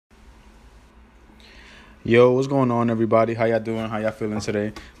Yo, what's going on, everybody? How y'all doing? How y'all feeling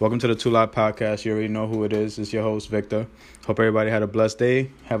today? Welcome to the Two Lot Podcast. You already know who it is. It's your host, Victor. Hope everybody had a blessed day,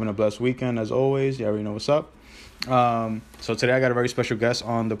 having a blessed weekend, as always. You already know what's up. So today I got a very special guest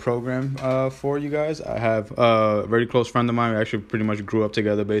on the program for you guys. I have a very close friend of mine. We actually pretty much grew up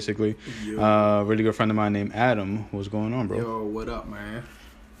together, basically. Really good friend of mine named Adam. What's going on, bro? Yo, what up, man?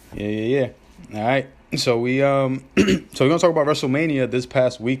 Yeah. All right. So we're gonna talk about WrestleMania this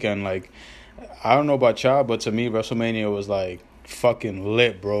past weekend. Like, I don't know about y'all, but to me, WrestleMania was like fucking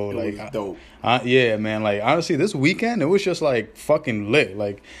lit, bro. It was dope. Yeah, man. Like, honestly, this weekend it was just like fucking lit.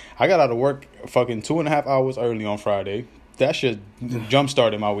 Like, I got out of work fucking 2.5 hours early on Friday. That shit jump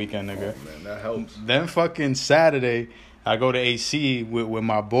started my weekend, nigga. Oh, man, that helps. Then fucking Saturday, I go to AC with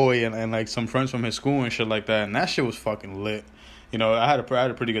my boy and like some friends from his school and shit like that, and that shit was fucking lit. You know, I had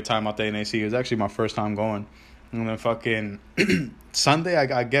a pretty good time out there in AC. It was actually my first time going. And then fucking Sunday,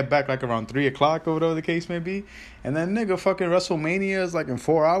 I get back like around 3 o'clock or whatever the case may be. And then, nigga, fucking WrestleMania is like in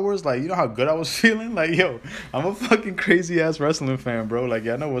 4 hours. Like, you know how good I was feeling? Like, yo, I'm a fucking crazy-ass wrestling fan, bro. Like,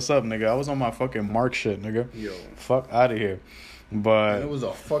 y'all know what's up, nigga. I was on my fucking Mark shit, nigga. Yo. Fuck out of here. But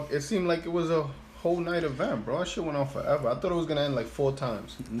And it seemed like it was a whole night event, bro. That shit went on forever. I thought it was gonna end like 4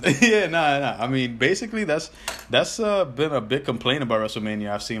 times. Yeah, nah. I mean, basically, that's been a big complaint about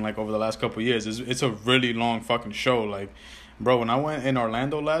WrestleMania I've seen like over the last couple of years. It's a really long fucking show. Like, bro, when I went in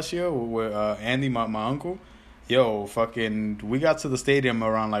Orlando last year with Andy, my uncle, yo, fucking, we got to the stadium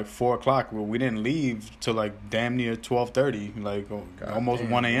around like 4 o'clock. We didn't leave till like damn near 12:30, like almost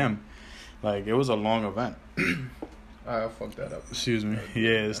 1 a.m. Like, it was a long event. I fucked that up. Excuse me.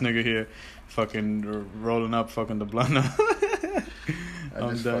 Yeah, this nigga here fucking rolling up fucking the blunt up.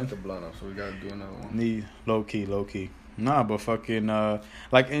 I just fucked the blunt up, so we gotta do another one. Need low key. Nah, but fucking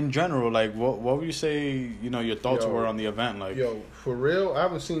like in general, like what would you say, you know, your thoughts were on the event? Like, yo, for real, I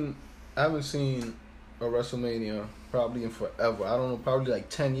haven't seen a WrestleMania probably in forever. I don't know, probably like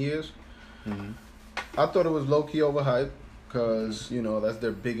 10 years. mm-hmm. I thought it was low key overhyped because you know that's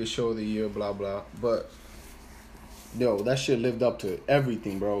their biggest show of the year, blah blah. But yo, that shit lived up to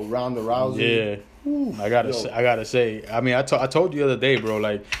everything, bro. Ronda Rousey. Yeah. I gotta say. I mean, I told you the other day, bro.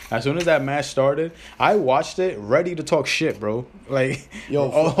 Like, as soon as that match started, I watched it ready to talk shit, bro. Like, yo,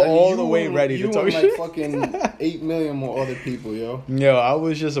 all the way ready to talk shit. You like fucking 8 million more other people, yo. Yo, I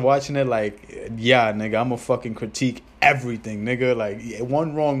was just watching it like, yeah, nigga, I'm gonna fucking critique everything, nigga. Like,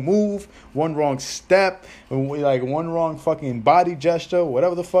 one wrong move, one wrong step, like one wrong fucking body gesture,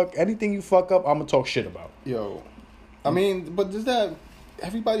 whatever the fuck, anything you fuck up, I'm gonna talk shit about. Yo, I mean, but does that?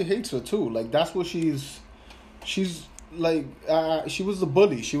 Everybody hates her too. Like, that's what she's like. She was a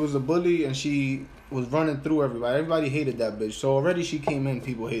bully. She was a bully, and she was running through everybody. Everybody hated that bitch. So already she came in,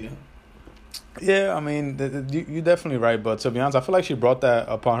 people hated her. Yeah, I mean, you're definitely right. But to be honest, I feel like she brought that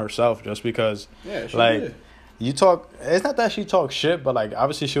upon herself just because. Yeah, she like, did. You talk. It's not that she talks shit, but like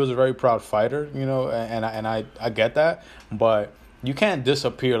obviously she was a very proud fighter, you know, and I get that, but. You can't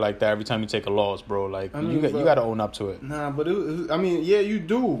disappear like that every time you take a loss, bro. Like, I mean, you got to own up to it. Nah, but I mean, yeah, you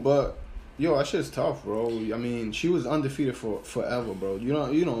do, but yo, that shit's tough, bro. I mean, she was undefeated for forever, bro. You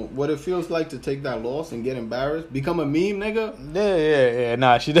know what it feels like to take that loss and get embarrassed, become a meme, nigga. Yeah.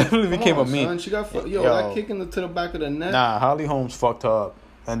 Nah, she definitely became a meme. Son. She got that kick to the back of the neck. Nah, Holly Holmes fucked her up.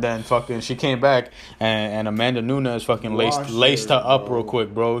 And then fucking she came back and Amanda Nunes fucking laced her up real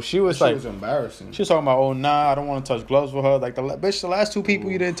quick, bro. She was like, was embarrassing. She was talking about, oh nah, I don't want to touch gloves with her. Like the last 2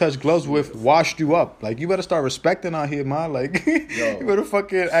 people you didn't touch gloves with washed you up. Like, you better start respecting out here, man. Like, you better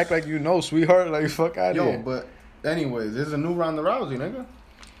fucking act like you know, sweetheart. Like, fuck out of here. Yo, but anyways, there's a new Ronda Rousey, nigga,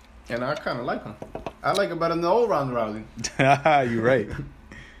 and I kind of like her. I like her better than the old Ronda Rousey. You right.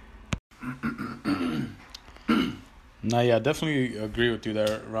 Nah, yeah, I definitely agree with you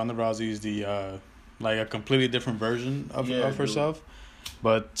there. Ronda Rousey is the like a completely different version of herself. Dude.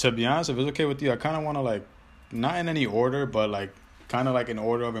 But to be honest, if it's okay with you, I kind of want to, like, not in any order, but like kind of like in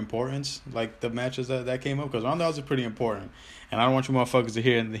order of importance, like the matches that came up, because Ronda Rousey is pretty important, and I don't want you motherfuckers to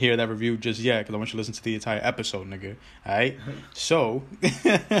hear that review just yet, because I want you to listen to the entire episode, nigga. All right, so,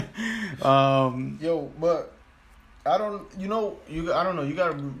 yo, but I don't know. You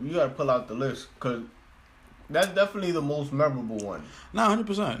gotta pull out the list, because. That's definitely the most memorable one. Nah,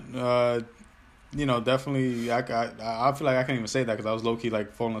 100%. You know, definitely. I feel like I can't even say that because I was low key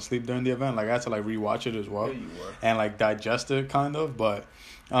like falling asleep during the event. Like, I had to like rewatch it as well, yeah, you were. And like digest it kind of. But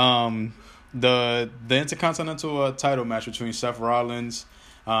the Intercontinental title match between Seth Rollins,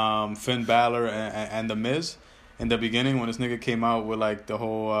 Finn Balor, and The Miz in the beginning, when this nigga came out with like the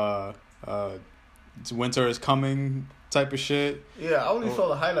whole winter is coming type of shit. Yeah, I only saw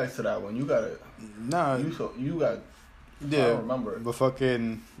the highlights to that one. You got it. Nah, you got. Yeah, I don't remember it. But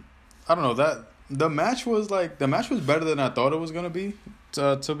fucking, I don't know that the match was better than I thought it was gonna be,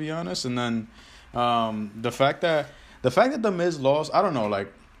 to be honest. And then the fact that the Miz lost, I don't know,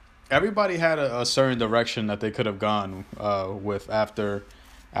 like everybody had a certain direction that they could have gone with after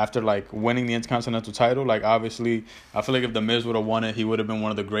like winning the Intercontinental title. Like obviously, I feel like if the Miz would have won it, he would have been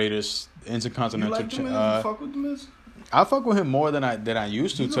one of the greatest Intercontinental. You like the Miz? You fuck with the Miz? I fuck with him more than I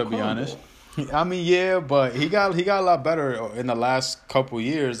used to be honest. I mean, yeah, but he got a lot better in the last couple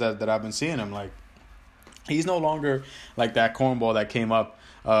years that I've been seeing him. Like, he's no longer like that cornball that came up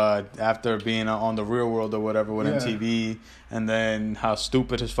after being on The Real World or whatever with MTV, and then how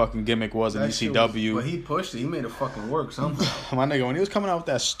stupid his fucking gimmick was in ECW. But he pushed it. He made it fucking work somehow. My nigga, when he was coming out with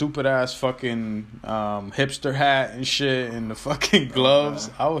that stupid ass fucking hipster hat and shit and the fucking gloves,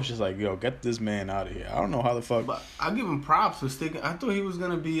 I was just like, yo, get this man out of here. I don't know how the fuck. But I give him props for sticking. I thought he was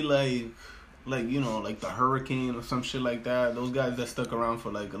gonna be like you know, like the Hurricane or some shit like that. Those guys that stuck around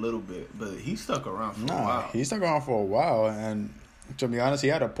for like a little bit, but he stuck around for a while. He stuck around for a while, and to be honest, he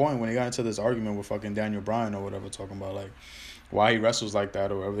had a point when he got into this argument with fucking Daniel Bryan or whatever, talking about like why he wrestles like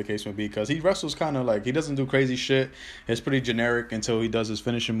that or whatever the case may be. Because he wrestles kind of like, he doesn't do crazy shit. It's pretty generic until he does his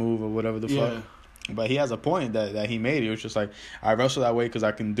finishing move or whatever the fuck. But he has a point that he made. He was just like, I wrestle that way because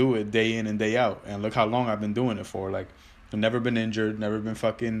I can do it day in and day out, and look how long I've been doing it for. Like, I've never been injured, never been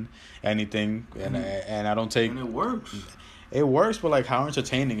fucking anything, and I don't take. And it works. It works, but like, how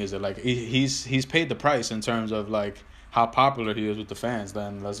entertaining is it? Like, he's paid the price in terms of like how popular he is with the fans.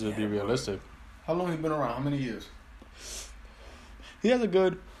 Then let's just be realistic. How long he been around? How many years? He has a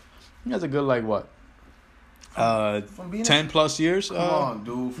good like what? 10 plus years. Come on,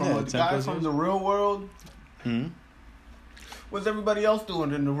 dude. From a guy from the Real World. Hmm. What's everybody else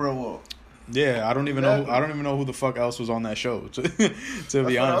doing in the Real World? Yeah, I don't even know who the fuck else was on that show. To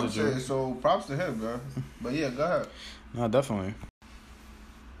be honest with you. So props to him, bro. But yeah, go ahead. No, definitely.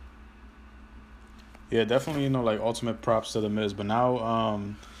 Yeah, definitely. You know, like ultimate props to the Miz. But now,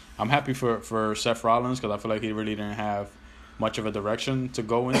 I'm happy for Seth Rollins because I feel like he really didn't have much of a direction to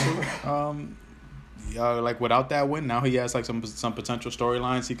go into. Like without that win, now he has like some potential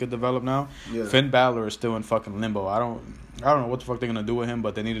storylines he could develop now. Yeah. Finn Balor is still in fucking limbo. I don't know what the fuck they're gonna do with him,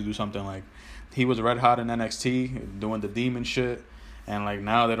 but they need to do something. Like, he was red hot in NXT doing the demon shit, and like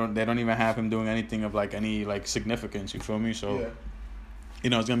now they don't even have him doing anything of like any like significance. You feel me? So you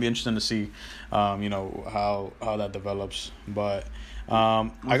know, it's gonna be interesting to see, you know, how that develops. But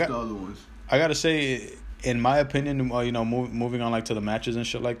What's the other ones? I gotta say, in my opinion, you know, moving on like to the matches and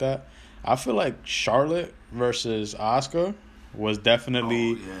shit like that, I feel like Charlotte versus Asuka was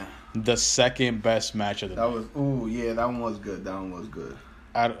definitely the second best match of the night. That one was good.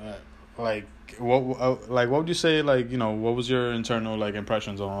 What would you say, like, you know, what was your internal like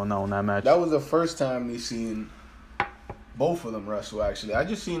impressions on that match? That was the first time we seen both of them wrestle. Actually, I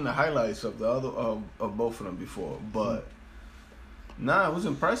just seen the highlights of the other of both of them before, but it was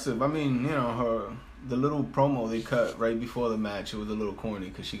impressive. I mean, you know, the little promo they cut right before the match, it was a little corny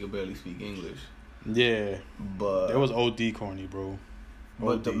because she could barely speak English. Yeah, but it was OD corny, bro.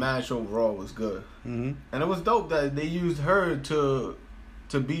 But the match overall was good, and it was dope that they used her to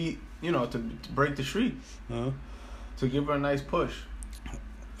beat, you know, to break the streak, to give her a nice push.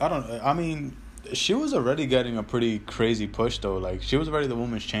 I mean, she was already getting a pretty crazy push though. Like, she was already the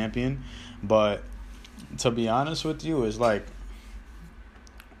women's champion, but to be honest with you, it's like,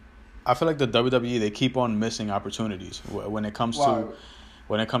 I feel like the WWE, they keep on missing opportunities when it comes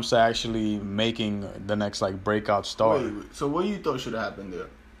to actually making the next like breakout star. Wait, so what do you thought should have happened there?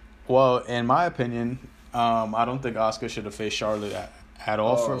 Well, in my opinion, I don't think Asuka should have faced Charlotte at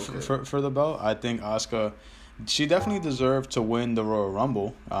all for the belt. I think Asuka, she definitely deserved to win the Royal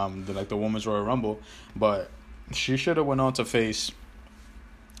Rumble, the women's Royal Rumble, but she should have went on to face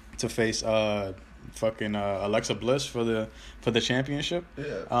Alexa Bliss for the championship.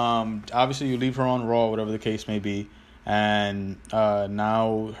 Yeah. Obviously you leave her on Raw, whatever the case may be, and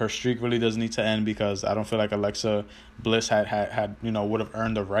now her streak really does need to end because I don't feel like Alexa Bliss had you know, would have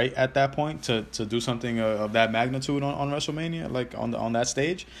earned the right at that point to do something of that magnitude on WrestleMania, like on that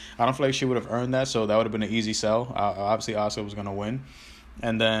stage. I don't feel like she would have earned that, so that would have been an easy sell. Obviously Asuka was gonna win,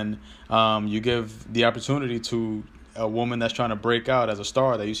 and then you give the opportunity to a woman that's trying to break out as a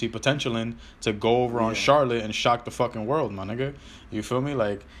star that you see potential in to go over on Charlotte and shock the fucking world, my nigga. You feel me?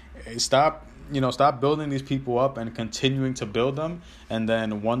 Like, stop stop building these people up and continuing to build them, and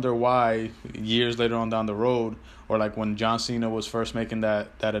then wonder why years later on down the road, or like when John Cena was first making that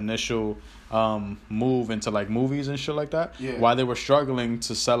initial move into like movies and shit like that, why they were struggling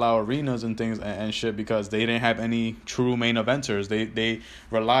to sell out arenas and things and shit, because they didn't have any true main eventers. They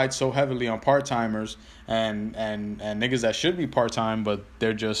relied so heavily on part-timers and niggas that should be part-time, but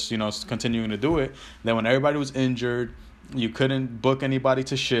they're just continuing to do it. Then when everybody was injured, you couldn't book anybody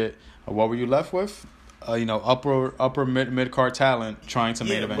to shit. What were you left with? Upper mid card talent trying to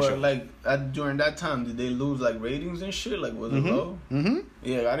main event. But like during that time, did they lose like ratings and shit? Like was it low? Mm-hmm.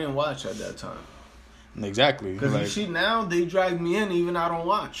 Yeah, I didn't watch at that time. Exactly. Because now they drag me in, even I don't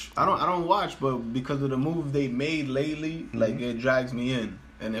watch. I don't watch, but because of the move they made lately, like it drags me in,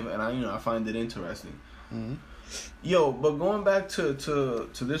 and I find it interesting. Mm-hmm. Yo, but going back to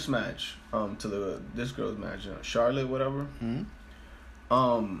this match, this girl's match, Charlotte, whatever.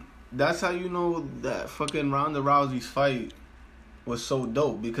 Mm-hmm. That's how you know that fucking Ronda Rousey's fight was so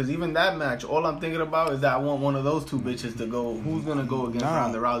dope. Because even that match, all I'm thinking about is that I want one of those two bitches to go. Who's gonna go against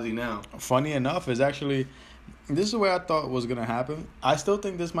Ronda Rousey now? Funny enough, is actually this is the way I thought was gonna happen. I still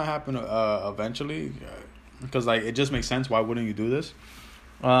think this might happen eventually, because like it just makes sense. Why wouldn't you do this?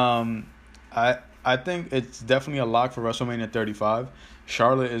 I think it's definitely a lock for WrestleMania 35.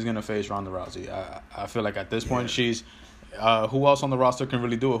 Charlotte is gonna face Ronda Rousey. I feel like at this point she's. Who else on the roster can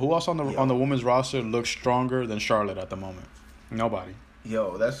really do it? Who else on the women's roster looks stronger than Charlotte at the moment? Nobody.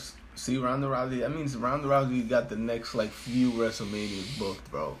 Yo, Ronda Rousey. That means Ronda Rousey got the next like few WrestleManias booked,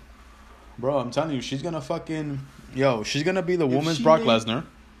 bro. Bro, I'm telling you, she's gonna she's gonna be the women's Brock Lesnar.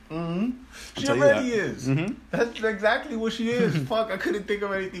 Mm-hmm. She already is. Mm-hmm. That's exactly what she is. Fuck, I couldn't think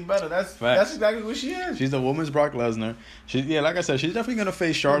of anything better. That's exactly what she is. She's the women's Brock Lesnar. Like I said, she's definitely gonna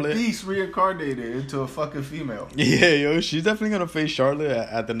face Charlotte. A beast reincarnated into a fucking female. Yeah, yo, she's definitely gonna face Charlotte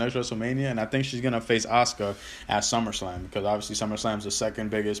at the next WrestleMania, and I think she's gonna face Asuka at SummerSlam, because obviously SummerSlam's the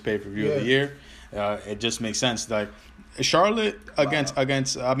second biggest pay-per-view of the year. It just makes sense. Like Charlotte against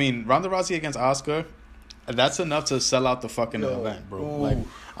Ronda Rousey against Asuka. That's enough to sell out the fucking event, bro. Ooh. Like,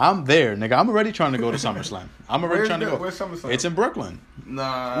 I'm there, nigga. I'm already trying to go to SummerSlam. I'm already trying to go. Where's SummerSlam? It's in Brooklyn.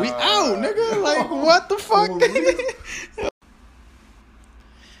 Nah. We out, nigga. Like, what the fuck?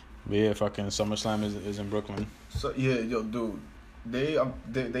 Yeah, fucking SummerSlam is in Brooklyn. So, yeah, yo, dude. They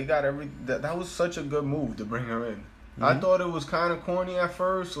got that was such a good move to bring her in. Mm-hmm. I thought it was kind of corny at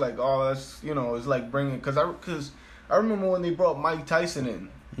first. Like, that's, it's like bringing... Because I remember when they brought Mike Tyson in.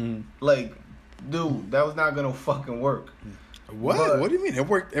 Mm-hmm. Like... Dude, that was not gonna fucking work. What? What do you mean? It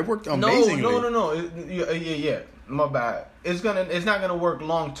worked amazingly. No. Yeah. My bad. It's not gonna work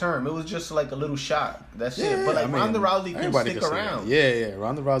long term. It was just like a little shot. That's it. But Ronda Rousey can stick around. Yeah.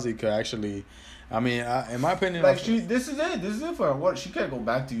 Ronda Rousey could actually. In my opinion, this is it. This is it for her. What? She can't go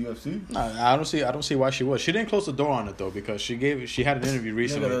back to UFC. I don't see why she was. She didn't close the door on it though, because she had an interview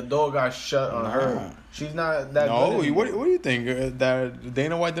recently. The door got shut on her. She's not that. No, what do you think? That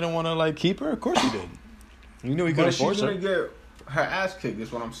Dana White didn't want to like keep her? Of course he did. You knew he could force her. She's gonna get her ass kicked.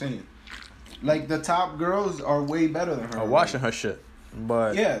 Is what I'm saying. Like the top girls are way better than her. Washing her shit,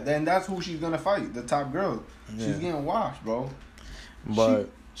 but then that's who she's gonna fight. The top girls. Yeah. She's getting washed, bro. But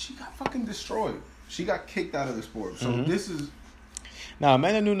she got fucking destroyed. She got kicked out of the sport. So this is... Now,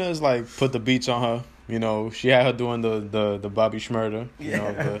 Amanda Nunes, put the beats on her. She had her doing the Bobby Shmurda.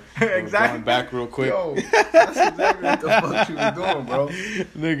 Exactly. Going back real quick. Yo, that's exactly what the fuck she was doing, bro.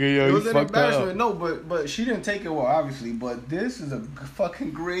 Nigga, yo, it was an embarrassment. No, but she didn't take it well, obviously. But this is a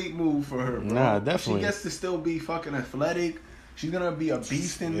fucking great move for her, bro. Nah, definitely. She gets to still be fucking athletic. She's going to be a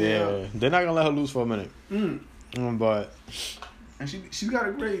beast in there. Yeah, they're not going to let her lose for a minute. But... And she got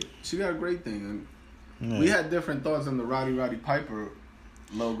a great thing. And we had different thoughts on the Roddy Piper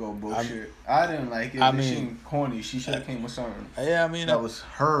logo bullshit. I didn't like it. She seemed corny. She should have came with something. Yeah, that was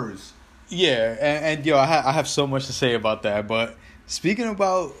hers. Yeah, and yo, I have so much to say about that. But speaking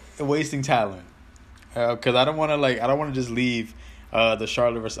about wasting talent, because I don't want to just leave the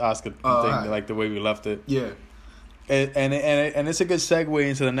Charlotte versus Asuka thing like the way we left it. Yeah. And it's a good segue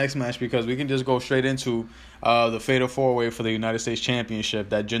into the next match, because we can just go straight into the Fatal 4-Way for the United States Championship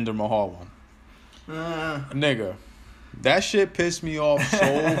that Jinder Mahal won. Nigga, that shit pissed me off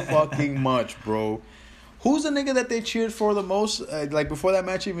so fucking much, bro. Who's the nigga that they cheered for the most, before that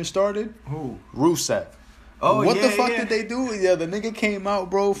match even started? Who? Rusev. Oh, what the fuck did they do? Yeah, the nigga came out,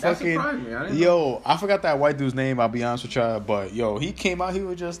 bro. Fucking, I forgot that white dude's name. I'll be honest with y'all, but yo, he came out. He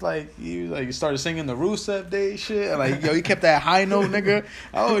was just he started singing the Rusev Day shit, and he kept that high note, nigga.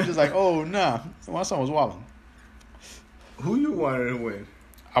 I was just like, oh nah, my son was wilding. Who you wanted to win?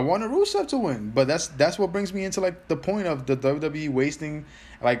 I wanted Rusev to win, but that's what brings me into like the point of the WWE wasting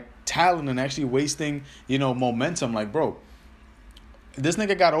like talent and actually wasting, you know, momentum. Like, bro, this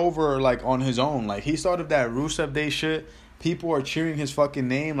nigga got over like on his own. Like, he started that Rusev Day shit. People are cheering his fucking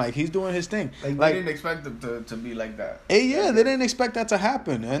name. Like, he's doing his thing. Like, they didn't expect it to be like that. Yeah, they didn't expect that to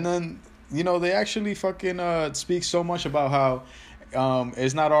happen. And then, you know, they actually fucking speak so much about how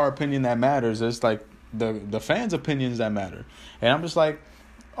it's not our opinion that matters. It's like the fans' opinions that matter. And I'm just like,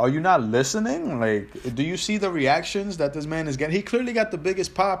 are you not listening? Like, do you see the reactions that this man is getting? He clearly got the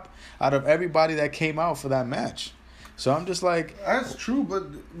biggest pop out of everybody that came out for that match. So I'm just like, that's true, but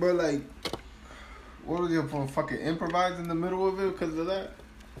like, what was he fucking improvise in the middle of it because of that?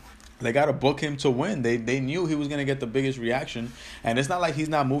 they got to book him to win. They knew he was going to get the biggest reaction. And it's not like he's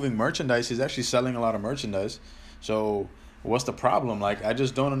not moving merchandise. He's actually selling a lot of merchandise. So what's the problem? Like, I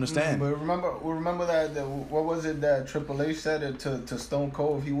just don't understand. But remember that what was it that Triple H said to Stone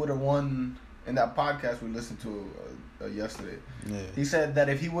Cold if he would have won in that podcast we listened to yesterday? Yeah. He said that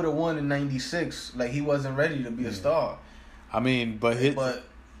if he would have won in '96, like, he wasn't ready to be a star. I mean, but here's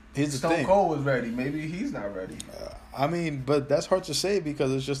the Stone thing. Cold was ready. Maybe he's not ready. I mean, but that's hard to say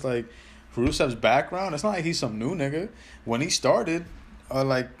because it's just like Rusev's background. It's not like he's some new nigga. When he started,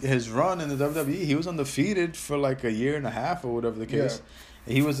 like his run in the WWE, he was undefeated for like a year and a half or whatever the case.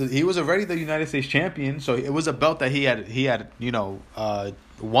 Yeah. He was already the United States champion, so it was a belt that he had you know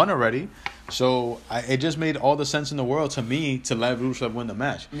won already. So it just made all the sense in the world to me to let Rusev win the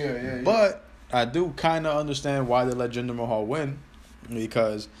match. Yeah. But I do kind of understand why they let Jinder Mahal win.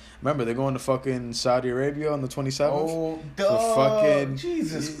 Because remember, they're going to fucking Saudi Arabia on the 27th. Oh, for fucking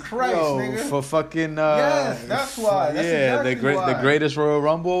Jesus Christ, nigga. For fucking yes, that's why. That's exactly the greatest Royal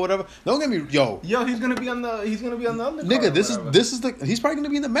Rumble or whatever. Don't get me, yo, he's gonna be on the undercard. Nigga, he's probably gonna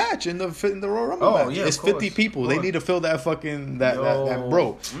be in the match in the Royal Rumble match. Yeah, it's 50 people. They need to fill that fucking that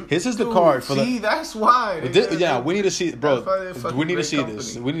bro. This is the card for that's why. We need to see, bro. We need to see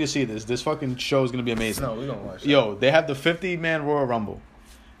this. We need to see this. This fucking show is gonna be amazing. No, we don't watch that. Yo, they have the 50-man Royal Rumble.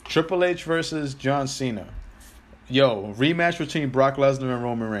 Triple H versus John Cena. Yo, rematch between Brock Lesnar and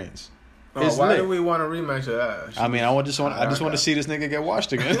Roman Reigns. Why do we want a rematch of that? I mean, I just want to see this nigga get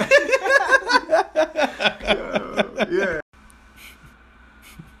washed again.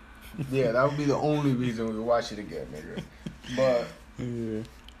 Yeah, that would be the only reason we would watch it again, nigga. But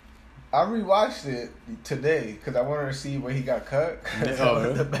I rewatched it today because I wanted to see where he got cut.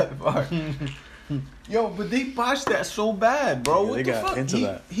 The best part. Yo, but they botched that so bad, bro. What the fuck?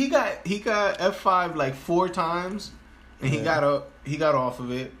 He got F5 like 4 times, and he got off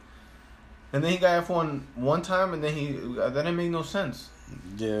of it, and then he got F1 one time, and then that didn't make no sense.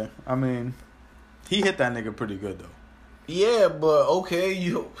 Yeah, I mean, he hit that nigga pretty good though. Yeah, but okay,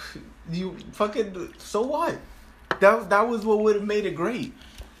 you fucking, so what? That was what would have made it great.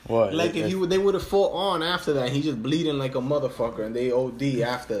 What? Like if they would have fought on after that, he just bleeding like a motherfucker, and they OD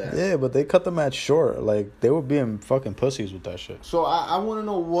after that. Yeah, but they cut the match short. Like, they were being fucking pussies with that shit. So I want to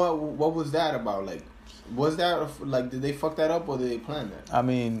know what was that about? Like, was that like, did they fuck that up or did they plan that? I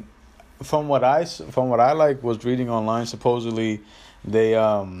mean, from what I like was reading online, supposedly they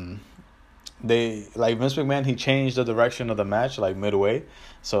like Vince McMahon, he changed the direction of the match like midway.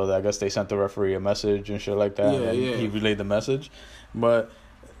 So I guess they sent the referee a message and shit like that. Yeah, and he relayed the message, but.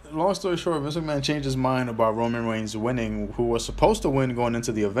 Long story short, Vince McMahon changed his mind about Roman Reigns winning, who was supposed to win going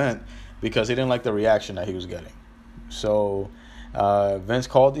into the event, because he didn't like the reaction that he was getting. So Vince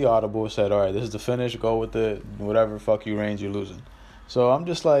called the audible, said, all right, this is the finish, go with it, whatever, fuck you, Reigns, you're losing. So I'm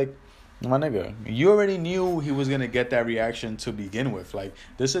just like, my nigga, you already knew he was going to get that reaction to begin with. Like,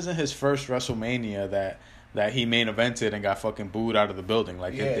 this isn't his first WrestleMania that he main evented and got fucking booed out of the building.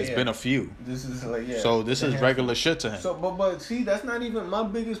 Like, it's been a few. This is like, So this is regular shit to him. So, but see, that's not even my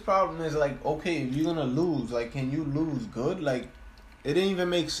biggest problem. Is like, okay, if you're gonna lose, like, can you lose good? Like, it didn't even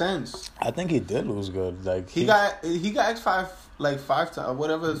make sense. I think he did lose good. Like, he got X5 like 5 times,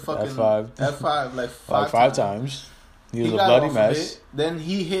 whatever his fucking F5 like 5 times. He was a bloody mess. Then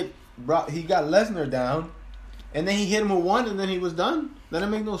he got Lesnar down, and then he hit him with 1, and then he was done. That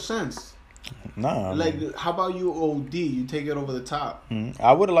didn't make no sense. Nah, like, how about you OD? You take it over the top.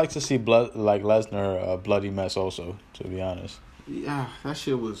 I would have liked to see Lesnar a bloody mess also, to be honest. Yeah, that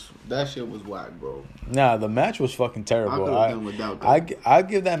shit was whack, bro. Nah, the match was fucking terrible. I could have done without that. I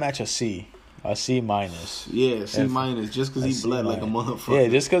give that match a C. A C minus. Yeah, C minus. Just because he bled like a motherfucker. Yeah,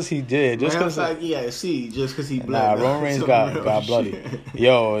 just because he did. Just because C. Just because he bled. Nah, Roman Reigns got bloody.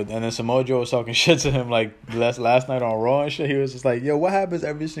 Yo, and then Samoa Joe was talking shit to him like last night on Raw and shit. He was just like, yo, what happens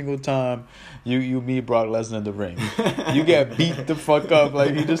every single time you meet Brock Lesnar in the ring? You get beat the fuck up.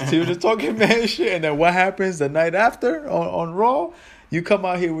 Like, he was just talking mad shit. And then what happens the night after on Raw? You come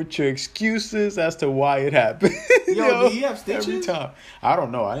out here with your excuses as to why it happened. Yo, did he have stitches? Every time. I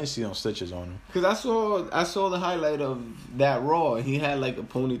don't know. I didn't see no stitches on him. Cause I saw the highlight of that Raw. And he had like a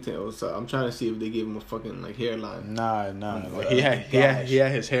ponytail. So I'm trying to see if they gave him a fucking like hairline. Nah. Like, he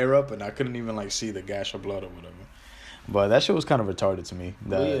had his hair up, and I couldn't even like see the gash of blood or whatever. But that shit was kind of retarded to me.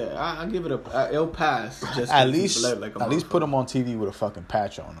 I give it it'll pass. Just at least put him on TV with a fucking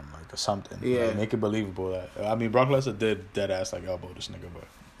patch on him, like, or something. Yeah, like, make it believable. That I mean, Brock Lesnar did dead ass like elbow this nigga, but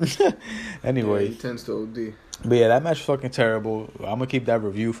anyway, he tends to OD. But yeah, that match was fucking terrible. I'm gonna keep that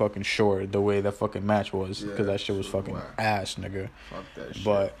review fucking short. The way that fucking match was, because that shit was fucking ass, nigga. Fuck that shit.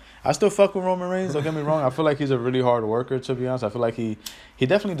 But I still fuck with Roman Reigns. Don't get me wrong. I feel like he's a really hard worker. To be honest, I feel like he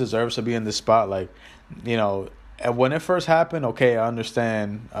definitely deserves to be in this spot. Like, you know. And when it first happened, okay, I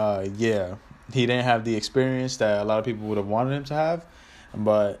understand. Yeah, he didn't have the experience that a lot of people would have wanted him to have.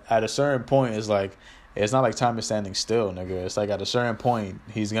 But at a certain point, it's like, it's not like time is standing still, nigga. It's like at a certain point,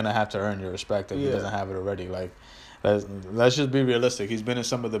 he's going to have to earn your respect if he doesn't have it already. Like, let's just be realistic. He's been in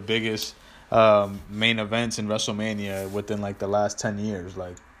some of the biggest main events in WrestleMania within, like, the last 10 years.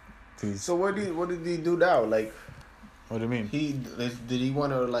 Like, So what did he do now? Like, what do you mean? Did he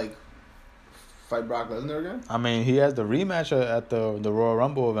want to, like, fight Brock Lesnar again? I mean, he has the rematch at the Royal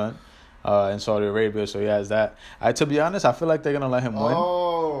Rumble event in Saudi Arabia, so he has that. To be honest, I feel like they're gonna let him win.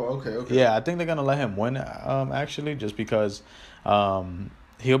 Oh, okay. Yeah, I think they're gonna let him win. Actually, just because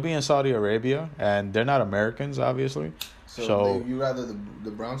he'll be in Saudi Arabia, and they're not Americans, obviously. So you rather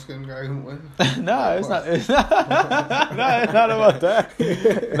the brown skin guy who win? Nah, it's not. It's not about that.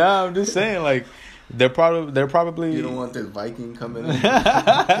 Nah, I'm just saying, like. They're probably. You don't want this Viking coming in.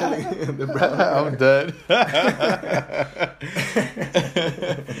 I'm dead.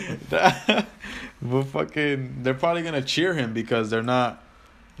 But fucking, they're probably gonna cheer him because they're not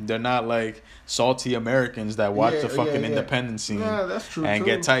like salty Americans that watch the fucking independent scene. Yeah, that's true. And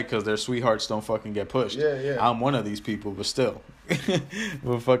get tight because their sweethearts don't fucking get pushed. Yeah. I'm one of these people, but still.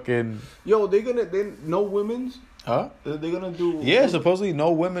 But fucking. Yo, they no women's. Huh? They're gonna do. Yeah, supposply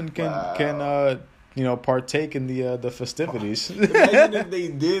no women can partake in the festivities. Imagine if they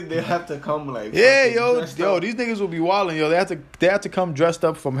did, they have to come like. Yeah, yo, these niggas will be wilding, yo. They have to come dressed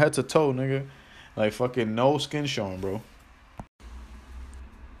up from head to toe, nigga. Like fucking no skin showing, bro.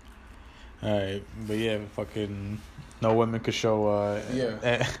 Alright, but yeah, fucking no women could show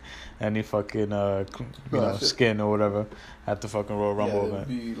any fucking skin or whatever at the fucking Royal Rumble event.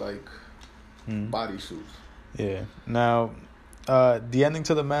 It'd be like bodysuits. Yeah. Now, the ending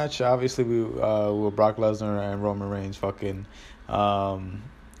to the match, obviously, we were Brock Lesnar and Roman Reigns fucking.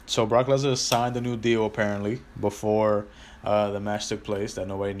 So Brock Lesnar signed a new deal apparently before the match took place that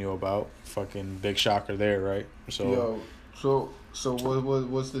nobody knew about. Fucking big shocker there, right? So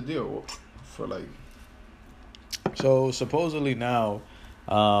what's the deal for like? So supposedly now,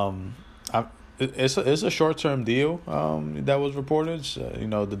 it's a short-term deal that was reported. So,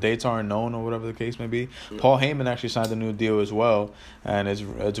 the dates aren't known or whatever the case may be. Yeah. Paul Heyman actually signed a new deal as well, and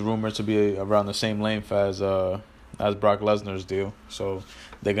it's rumored to be around the same length as Brock Lesnar's deal. So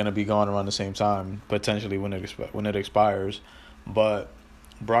they're gonna be gone around the same time, potentially when it expires. But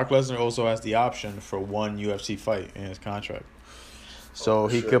Brock Lesnar also has the option for one UFC fight in his contract, so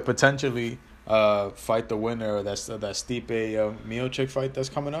he could potentially fight the winner of that Stipe Miocic fight that's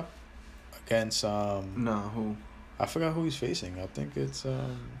coming up. Against who? I forgot who he's facing. I think it's I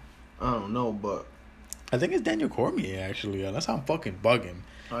don't know, but I think it's Daniel Cormier actually. That's how I'm fucking bugging.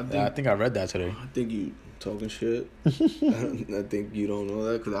 I think I read that today. I think you talking shit. I think you don't know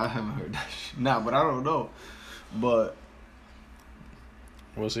that because I haven't heard that shit. Nah, but I don't know. But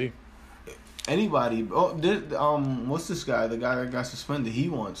we'll see. Anybody? Oh, what's this guy? The guy that got suspended. He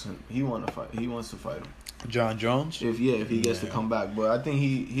wants to fight. He wants to fight him. John Jones? If he gets to come back. But I think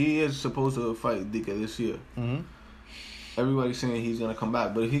he is supposed to fight Dika this year. Mm-hmm. Everybody's saying he's going to come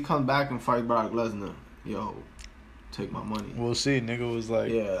back. But if he comes back and fight Brock Lesnar, yo, take my money. We'll see. Nigga was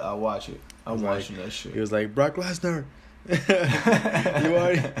like... Yeah, I'll watch it. I'm watching that shit. He was like, Brock Lesnar. you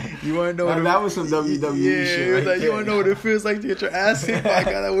want to know what that was some WWE shit. He was like, you want to know what it feels like to get your ass hit by a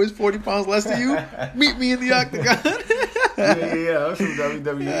guy that weighs 40 pounds less than you? Meet me in the octagon. Yeah, that was some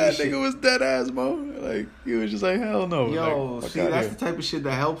WWE shit. Nigga was dead ass, bro. Like, he was just like, hell no. Yo, like, see, that's the type of shit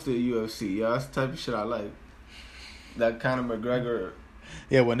that helps the UFC. Yo, that's the type of shit I like. That Conor McGregor.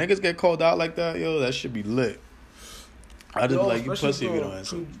 Yeah, when niggas get called out like that, yo, that should be lit. I just like, you pussy if you don't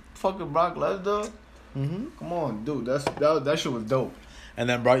answer. Fucking Brock Lesnar. Mm-hmm. Come on, dude. That shit was dope. And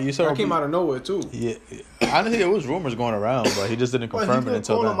then Brock, you saw that came out of nowhere too. Yeah, honestly, it was rumors going around, but he just didn't confirm it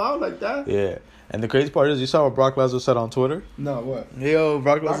until then. Call him out like that. Yeah, and the crazy part is, you saw what Brock Lesnar said on Twitter. No, what? Yo,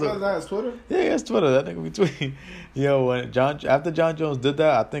 Brock Lesnar has Twitter. Yeah, he has Twitter. That nigga be tweeting. Yo, when after John Jones did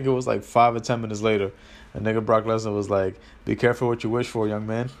that, I think it was like 5 or 10 minutes later, a nigga Brock Lesnar was like, "Be careful what you wish for, young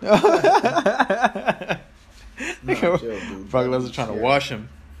man." Brock Lesnar trying to wash him.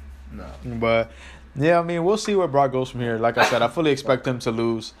 No, but yeah, I mean, we'll see where Brock goes from here. Like I said, I fully expect him to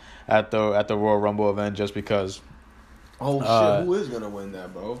lose at the Royal Rumble event just because. Oh shit! Who is gonna win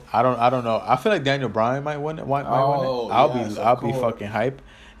that, bro? I don't know. I feel like Daniel Bryan might win it. I'll be fucking hype.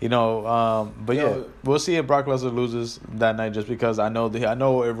 You know, but yeah, we'll see if Brock Lesnar loses that night just because I know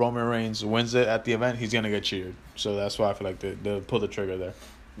if Roman Reigns wins it at the event, he's gonna get cheered. So that's why I feel like they'll pull the trigger there.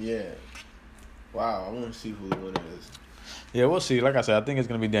 Yeah. Wow, I want to see who the winner is. Yeah, we'll see. Like I said, I think it's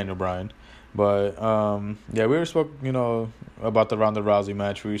gonna be Daniel Bryan. But yeah, we spoke, about the Ronda Rousey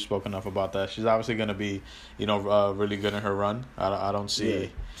match. We spoke enough about that. She's obviously gonna be, really good in her run. I don't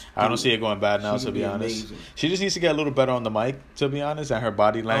see it going bad now. To be honest, amazing. She just needs to get a little better on the mic. To be honest, and her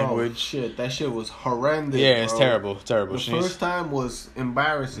body language. Oh shit, that shit was horrendous. Yeah, it's terrible. The first time was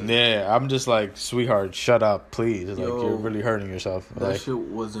embarrassing. Yeah, I'm just like, sweetheart, shut up, please. It's like you're really hurting yourself. That shit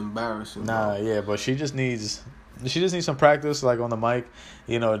was embarrassing. Nah, bro. Yeah, but she just needs some practice, like on the mic.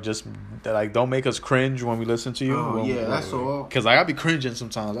 Just like don't make us cringe when we listen to you. Oh yeah, that's all. Cause like I be cringing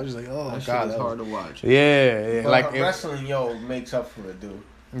sometimes. I'm just like, oh that god, it's hard to watch. Yeah, but like wrestling, makes up for it, dude.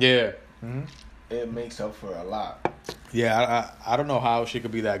 Yeah, it makes up for a lot. Yeah, I don't know how she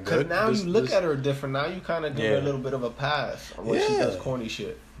could be that good. Cause now you look at her different. Now you kind of give her a little bit of a pass when she does corny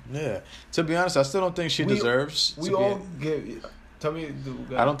shit. Yeah, to be honest, I still don't think she deserves. Tell me,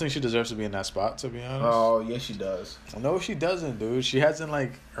 dude. I don't think she deserves to be in that spot, to be honest. Oh, yes, she does. No, she doesn't, dude. She hasn't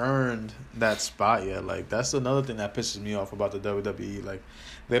earned that spot yet. Like, that's another thing that pisses me off about the WWE. Like,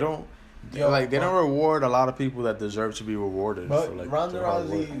 they don't reward a lot of people that deserve to be rewarded. But for, Ronda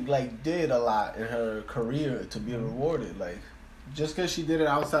Rousey did a lot in her career to be rewarded. Like, just because she did it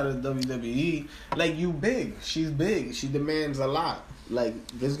outside of WWE, she's big. She demands a lot. Like,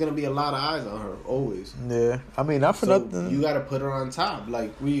 there's going to be a lot of eyes on her, always. Yeah. I mean, not for nothing. You got to put her on top.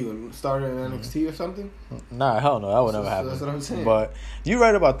 Like, we started in NXT or something? Nah, hell no. That would never happen. That's what I'm saying. But you're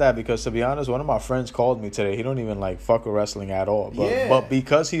right about that because, to be honest, one of my friends called me today. He don't even, fuck with wrestling at all. But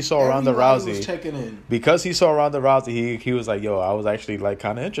because he saw Ronda Rousey. Was checking in. Because he saw Ronda Rousey, he was like, yo, I was actually,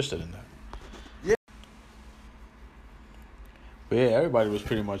 kind of interested in that. Yeah. But, yeah, everybody was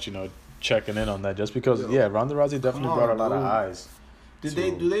pretty much, checking in on that just because, Ronda Rousey definitely brought a lot of eyes.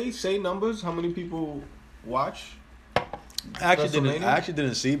 Do they say numbers? How many people watch? I actually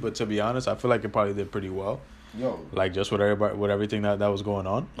didn't see, but to be honest, I feel like it probably did pretty well. Yo, just with everything that was going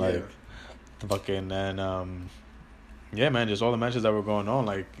on, fucking and yeah, man, just all the matches that were going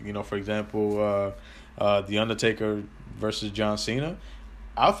on. For example, The Undertaker versus John Cena.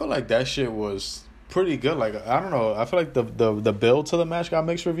 I feel like that shit was pretty good. I don't know. I feel like the build to the match got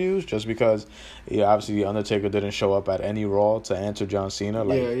mixed reviews just because, obviously The Undertaker didn't show up at any Raw to answer John Cena.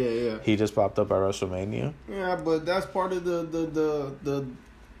 Yeah. He just popped up at WrestleMania. Yeah, but that's part of the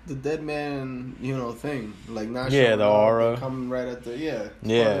dead man, thing. Not the aura coming right at the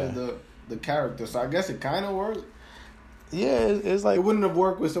part of the character. So I guess it kind of worked. Yeah, it's like it wouldn't have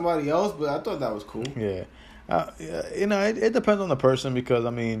worked with somebody else, but I thought that was cool. Yeah. It depends on the person because, I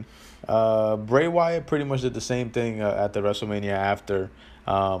mean, Bray Wyatt pretty much did the same thing at the WrestleMania after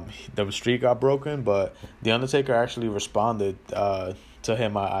the streak got broken, but The Undertaker actually responded to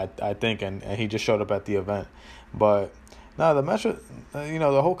him, I think, and he just showed up at the event. But, no, the match,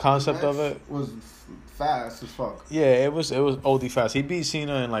 the whole concept of it was fast as fuck. Yeah, it was OD fast. He beat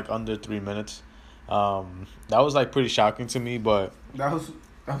Cena in, under 3 minutes. That was, pretty shocking to me, but... That was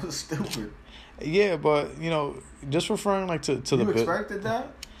stupid. Yeah, but, just referring, to the... You expected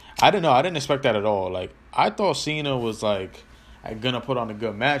that? I didn't know. I didn't expect that at all. I thought Cena was, gonna put on a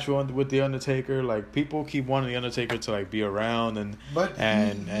good match with The Undertaker. People keep wanting The Undertaker to, be around and... But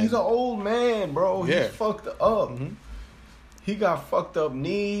he's an old man, bro. Yeah. He's fucked up. Mm-hmm. He got fucked up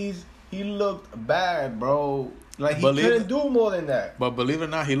knees. He looked bad, bro. He couldn't do more than that. But believe it or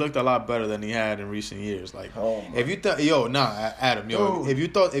not, he looked a lot better than he had in recent years. If you thought, Adam, if you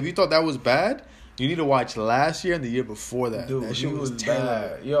thought that was bad, you need to watch last year and the year before that. Dude, that shit he was terrible.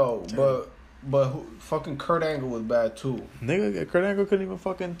 bad. Terrible. But fucking Kurt Angle was bad too. Nigga, Kurt Angle couldn't even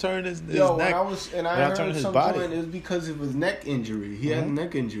fucking turn his neck. I heard his body. It was because of his neck injury. He had a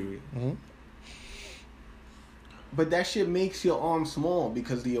neck injury. Mm-hmm. But that shit makes your arm small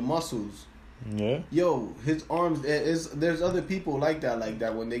because of your muscles. Yeah. Yo, his arms. There's other people like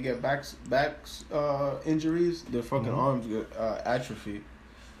that when they get back injuries, their fucking arms get atrophy.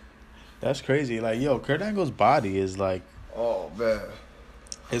 That's crazy. Like, yo, Kurt Angle's body is like, Oh man,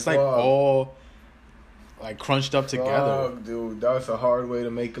 it's like all like crunched up together. Fuck, dude, that's a hard way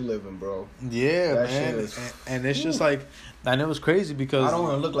to make a living, bro. Yeah, That man. shit is- And it's just like, and it was crazy because I don't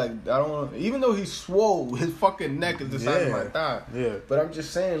want to look like even though he's swole, his fucking neck is the size of my thigh. Yeah. But I'm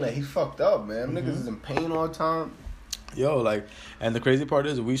just saying, like, he fucked up, man. Niggas is in pain all the time. Yo, like, and the crazy part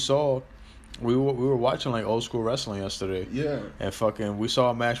is we were watching like old school wrestling yesterday. Yeah. And fucking we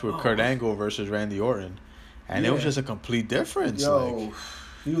saw a match with Kurt Angle versus Randy Orton. And it was just a complete difference. Yo, like,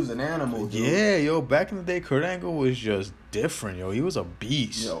 he was an animal, dude. yeah, yo, back in the day Kurt Angle was just different, yo. He was a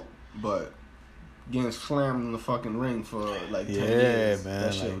beast. Yo, but getting slammed in the fucking ring for like 10 Yeah, years, man,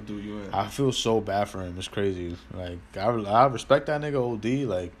 that shit like, will do you in. I feel so bad for him. It's crazy. Like, I respect that nigga OD.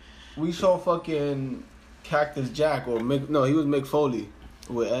 Like, We saw fucking Cactus Jack he was Mick Foley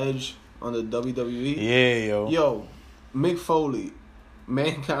with Edge on the WWE. yeah, yo. Yo, Mick Foley,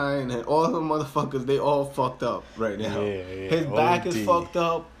 Mankind, and all the motherfuckers, they all fucked up right now. Yeah. His back is OD. fucked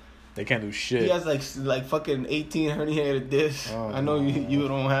up. They can't do shit. He has like fucking 18 herniated discs. Oh, I know you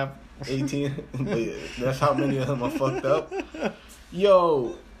don't have 18, but that's how many of them are fucked up.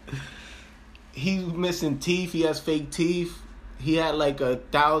 Yo, he's missing teeth. He has fake teeth. He had like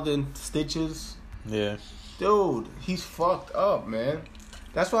 1,000 stitches. Yeah. Dude, he's fucked up, man.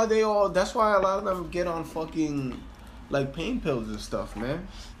 That's why a lot of them get on fucking like pain pills and stuff, man.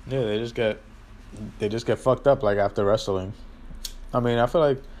 Yeah, they just get fucked up like after wrestling. I mean, I feel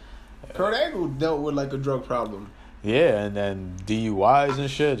like Kurt Angle dealt with like a drug problem. yeah, and then DUIs and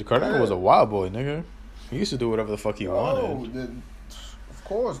shit. Kurt Angle was a wild boy, nigga. He used to do whatever the fuck he wanted. Of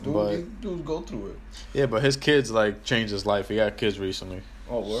course, dude. But- These dudes go through it. Yeah, but his kids like changed his life. He got kids recently.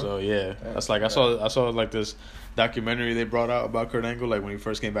 Oh, what? So yeah, that's like I saw like this documentary they brought out about Kurt Angle like when he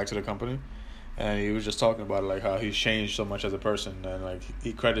first came back to the company, and he was just talking about like how he's changed so much as a person, and like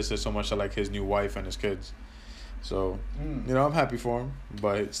he credits it so much to like his new wife and his kids. So you know, I'm happy for him,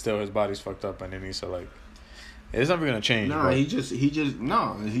 but still his body's fucked up, and he needs to like it's never gonna change. Nah, bro. he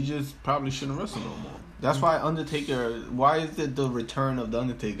just probably shouldn't wrestle no more. That's why Undertaker. Why is it the return of the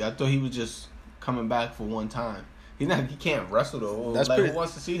Undertaker? I thought he was just coming back for one time. He can't wrestle though. Who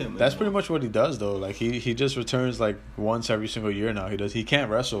wants to see him? That's pretty much what he does though. Like he just returns like once every single year now. He can't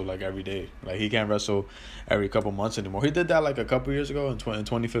wrestle like every day. Like he can't wrestle every couple months anymore. He did that like a couple years ago in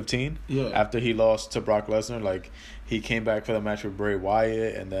 2015. Yeah. After he lost to Brock Lesnar, like he came back for the match with Bray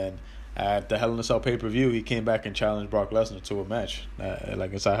Wyatt, and then at the Hell in a Cell pay-per-view, he came back and challenged Brock Lesnar to a match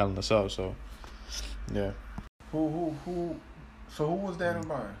like inside Hell in a Cell. So yeah. Who? So who was Daniel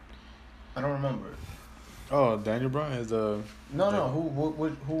Bryan? I don't remember. Oh, Daniel Bryan is the No.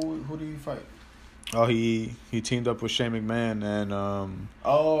 Who do you fight? Oh, he teamed up with Shane McMahon and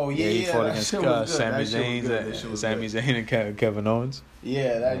Oh he fought that against shit was good. Sami That shit was good. That shit Zayn, was Sami good. Zayn and Kevin Owens.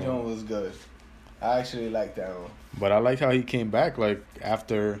 Yeah, that joint was good. I actually like that one. But I like how he came back like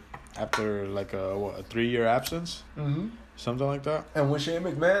after like a 3-year absence, something like that. And with Shane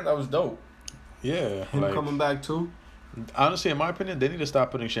McMahon, that was dope. Yeah, Him like coming back too. honestly, in my opinion, they need to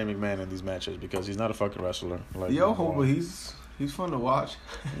stop putting Shane McMahon in these matches because he's not a fucking wrestler. Like But he's fun to watch.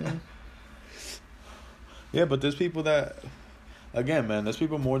 Yeah, but there's people that, again, man, there's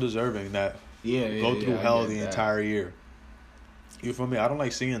people more deserving that go through hell the entire year. You feel me? I don't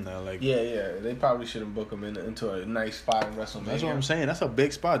like seeing that. Like, Yeah. They probably shouldn't book him into a nice spot in WrestleMania. that's what I'm saying. That's a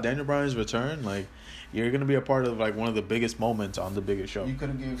big spot. Daniel Bryan's return, like, you're gonna be a part of like one of the biggest moments on the biggest show. You could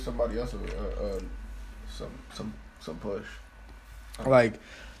have gave somebody else some push. Like,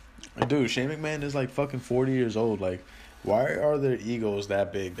 dude, Shane McMahon is like fucking 40 years old. Like, why are their egos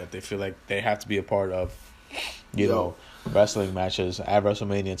that big that they feel like they have to be a part of, you know, wrestling matches at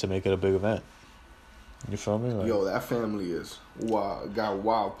WrestleMania to make it a big event? You feel me? Like, That family is got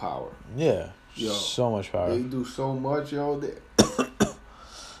wild power. yeah, Yo, so much power. They do so much, yo.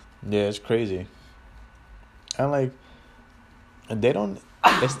 Yeah, it's crazy. And like, and they don't.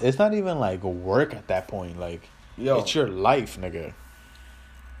 It's not even like work at that point. Like, it's your life, nigga.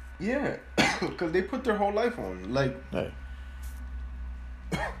 Yeah, because they put their whole life on. Like, Hey.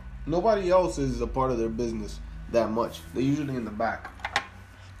 nobody else is a part of their business that much. They're usually in the back.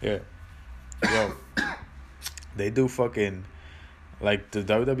 Yeah. Yo, they do fucking, like, the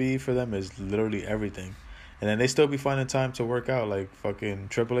WWE for them is literally everything. And then they still be finding time to work out. Like, fucking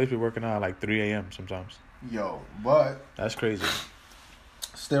Triple H be working out at like 3 a.m. sometimes. But That's crazy.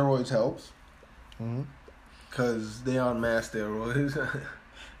 steroids helps. Mm-hmm. Because they on mass steroids.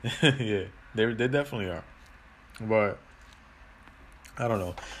 Yeah, they definitely are. But, I don't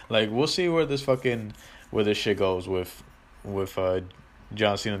know. Like, we'll see where this shit goes with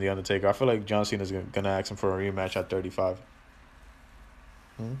John Cena and The Undertaker. I feel like John Cena's gonna ask him for a rematch at 35.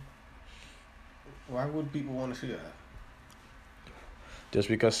 Why would people want to see that? Just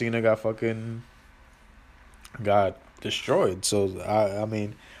because Cena got destroyed. So, I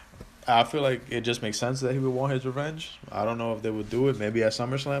mean, I feel like it just makes sense that he would want his revenge. I don't know if they would do it. Maybe at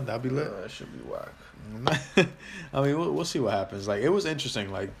SummerSlam, that'd be lit. No, that should be whack. I mean, we'll see what happens. Like, it was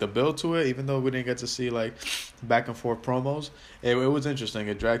interesting. Like, the build to it, even though we didn't get to see, like, back and forth promos, it was interesting.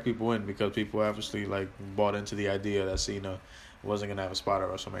 It dragged people in because people obviously, like, bought into the idea that Cena wasn't going to have a spot at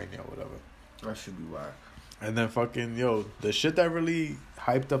WrestleMania or whatever. That should be whack. And then the shit that really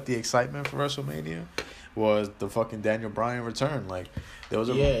hyped up the excitement for WrestleMania was the fucking Daniel Bryan return. Like, there was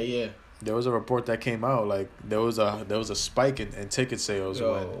a report that came out, like, there was a spike in ticket sales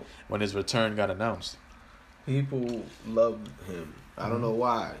when his return got announced. People love him. I don't know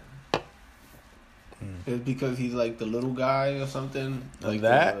why. It's because he's like the little guy or something. Like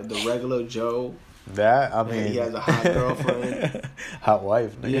that? The regular Joe. That, I mean, he has a hot girlfriend. Hot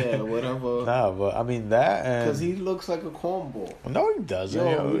wife. Nigga. Yeah, whatever. Nah, but I mean that, and because he looks like a cornball. No, he doesn't.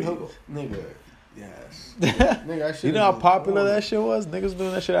 Nigga. Yes. Nigga, you know how popular that shit was? Niggas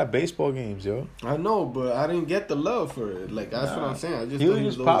doing that shit at baseball games, yo. I know, but I didn't get the love for it. Like, that's what I'm saying. I just he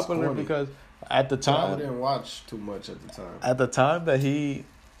was just popular because at the time I didn't watch too much at the time. At the time that he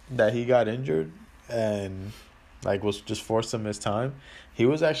got injured and like was just forced to miss time, he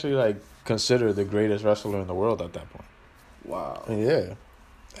was actually like considered the greatest wrestler in the world at that point. Wow. Yeah.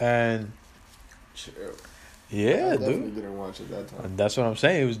 And chill. Yeah, I dude. definitely didn't watch it that time. And that's what I'm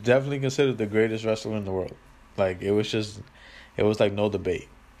saying. He was definitely considered the greatest wrestler in the world. Like, it was like no debate.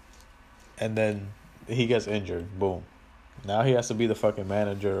 And then he gets injured. Boom. Now he has to be the fucking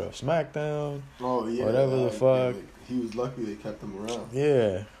manager of SmackDown. Oh, yeah. Whatever the fuck. He was lucky they kept him around.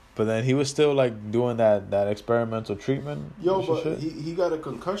 Yeah. But then he was still, like, doing that experimental treatment. Yo, but he got a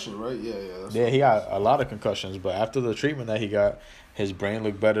concussion, right? Yeah. He got a lot of concussions. But after the treatment that he got, his brain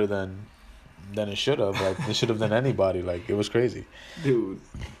looked better than it should have. Like, it should have than anybody. Like, it was crazy. Dude.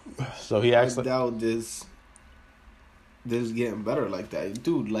 So he actually... I doubt this getting better like that.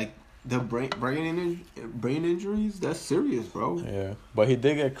 Dude, like, the brain injuries, that's serious, bro. Yeah. But he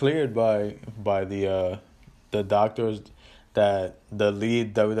did get cleared by the doctors that the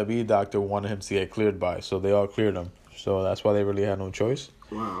lead WWE doctor wanted him to get cleared by. So they all cleared him. So that's why they really had no choice.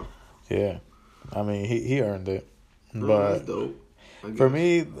 Wow. Yeah. I mean, he earned it. No, but that's dope. For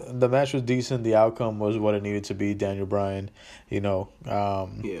me, the match was decent. The outcome was what it needed to be. Daniel Bryan,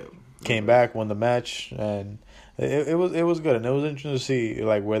 came back, won the match, and it was good. And it was interesting to see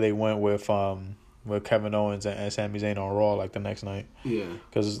like where they went with Kevin Owens and Sami Zayn on Raw like the next night. Yeah,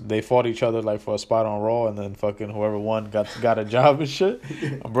 because they fought each other like for a spot on Raw, and then fucking whoever won got a job and shit,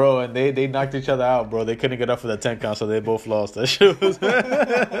 bro. And they knocked each other out, bro. They couldn't get up for the 10 count, so they both lost. That shit was funny.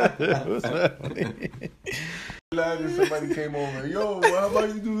 Glad if somebody came over. Yo, how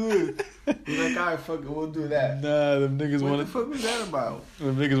about you do this? He's like, all right, fuck it, we'll do that. Nah, them niggas wanted. What the fuck was that about?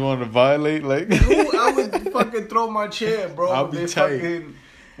 Them niggas wanted to violate, like. Dude, I would fucking throw my chair, bro. I'll be tight. Fucking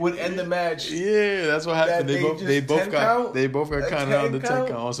would end the match. Yeah, that's what happened. They both got kind of on the 10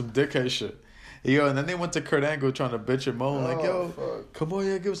 count on some dickhead shit. Yo, and then they went to Kurt Angle trying to bitch and moan like, "Yo, fuck. Come on,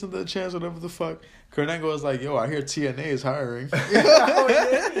 yeah, give us another chance, whatever the fuck." Kurt Angle was like, "Yo, I hear TNA is hiring."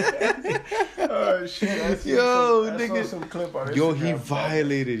 Oh shit! Yo, nigga. I saw some clip on yo, he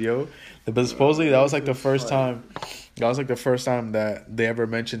violated, yo. But supposedly that was like the first time. That was like the first time that they ever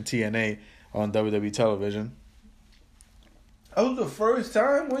mentioned TNA on WWE television. That was the first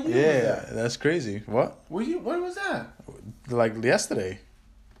time? When you was that? That's crazy. What? When was that? Like yesterday.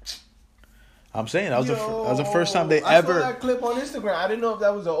 I'm saying that was the first time they ever. I saw that clip on Instagram. I didn't know if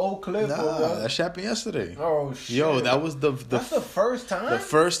that was an old clip. Nah, that shit happened yesterday. Oh shit! Yo, that was that's the first time. The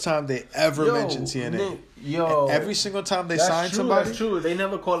first time they ever mentioned TNA. Yo, and every single time they signed somebody, that's true. They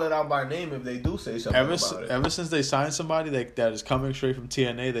never call it out by name if they do say something about it. Ever since they signed somebody that is coming straight from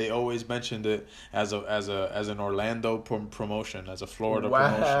TNA, they always mentioned it as an Orlando promotion, as a Florida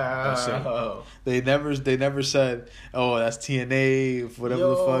promotion. That's it. They never said, "Oh, that's TNA, whatever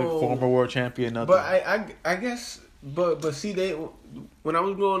the fuck, former world champion." Nothing. But I guess. But see, when I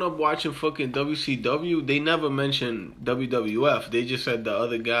was growing up watching fucking WCW, they never mentioned WWF. They just said the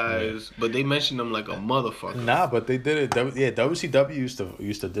other guys, but they mentioned them like a motherfucker. Nah, but they did it. WCW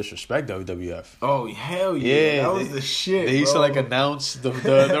used to disrespect WWF. Oh hell yeah, that was the shit. They used to like announce the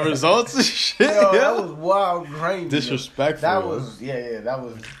results and shit. Yo, that was wild, crazy. Disrespectful. That was that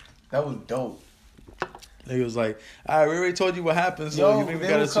was dope. He was like, "I already told you what happened, so Yo, you maybe they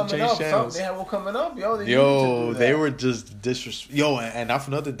gotta were coming change up. channels." They had one coming up, yo. They They were just disrespect. Yo, and not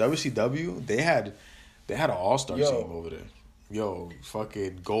for nothing, WCW, they had an all-star team over there. Yo,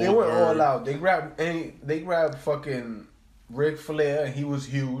 fucking Goldberg. They were all out. They grabbed fucking Ric Flair, and he was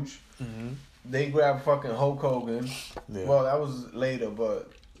huge. Mm-hmm. They grabbed fucking Hulk Hogan. Yeah. Well, that was later, but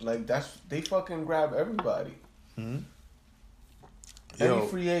like they fucking grabbed everybody. Mm-hmm. Any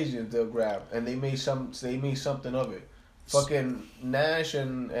free agent they'll grab, and they made something of it. Fucking Nash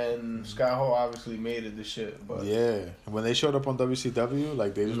and Scott Hall obviously made it the shit, but yeah, when they showed up on WCW,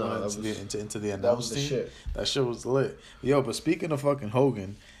 like they just went into the announce team. Shit. That shit was lit. Yo, but speaking of fucking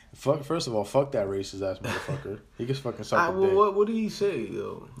Hogan, first of all, fuck that racist ass motherfucker. He can fucking suck a dick. What did he say,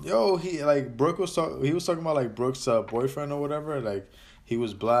 yo? Yo, he like Brooke was talking about like Brooke's boyfriend or whatever. Like he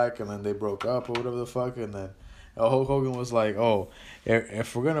was black, and then they broke up or whatever the fuck, and then Hulk Hogan was like, "Oh,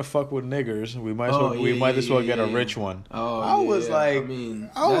 if we're gonna fuck with niggers, we might as well get a rich one." Oh, I was like,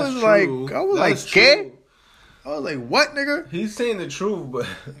 "Kid?" I was like, "What, nigga?" He's saying the truth, but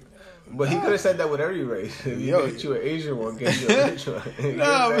he could have said that with every race. If you get you an Asian one, get you a rich one.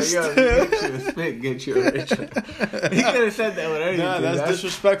 Get you a spit, get you a rich one. He could have said that with everything. Nah, that's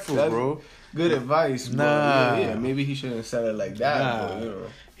disrespectful, bro. Good advice. Nah, yeah, maybe he shouldn't have said it like that. Nah. But, you know.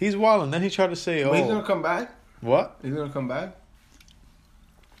 He's wilding. Then he tried to say, But he's gonna come back. What? He's gonna come back?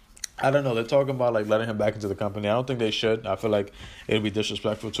 I don't know. They're talking about like letting him back into the company. I don't think they should. I feel like it'd be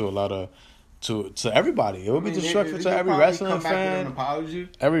disrespectful to a lot of to everybody. It would be disrespectful to every wrestling fan. An apology?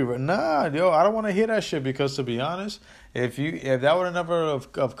 I don't want to hear that shit because to be honest, if that would have never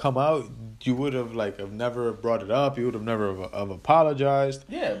have come out, you would have never brought it up. You would have never have apologized.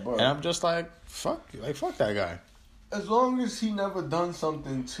 Yeah, bro. And I'm just like fuck that guy. As long as he never done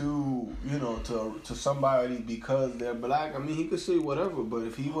something to somebody because they're black, I mean, he could say whatever. But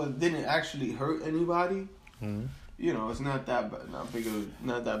if he didn't actually hurt anybody, it's not that big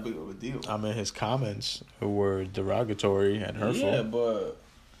of a deal. I mean, his comments were derogatory and hurtful. Yeah, but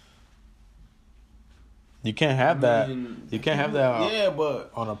you can't have that. You can't have that. Yeah, but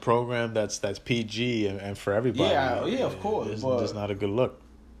on a program that's PG and for everybody. Yeah, of course. It's just not a good look.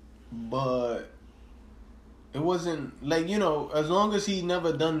 But it wasn't like, as long as he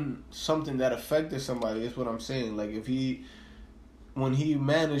never done something that affected somebody, that's what I'm saying. Like when he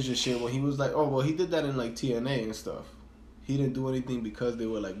managed the shit, when he was like, oh, well, he did that in like TNA and stuff. He didn't do anything because they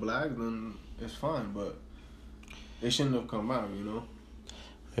were like black, then it's fine. But they shouldn't have come out,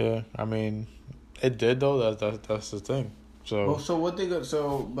 Yeah, I mean, it did though. That's the thing. So what they got?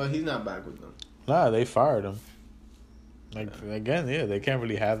 But he's not back with them. Nah, they fired him. Like again, yeah, they can't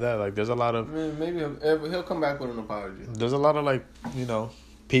really have that. Like, there's a lot of maybe he'll come back with an apology. There's a lot of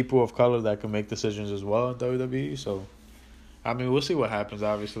people of color that can make decisions as well in WWE. So, I mean, we'll see what happens.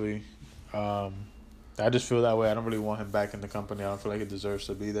 Obviously, I just feel that way. I don't really want him back in the company. I don't feel like he deserves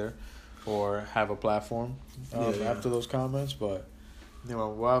to be there or have a platform after those comments. But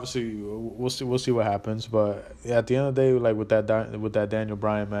we'll see what happens. But at the end of the day, like with that Daniel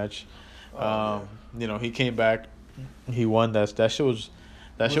Bryan match, he came back. He won. That shit was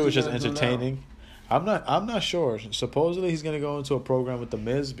just entertaining. I'm not sure. Supposedly he's gonna go into a program with the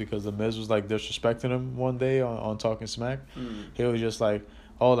Miz because the Miz was like disrespecting him one day on Talking Smack. He was just like,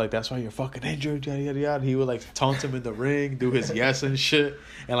 oh, like that's why you're fucking injured, yada yada yada. He would like taunt him in the ring, do his yes and shit,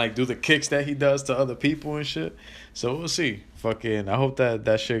 and like do the kicks that he does to other people and shit. So we'll see. Fucking, I hope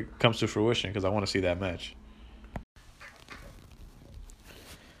that shit comes to fruition because I want to see that match.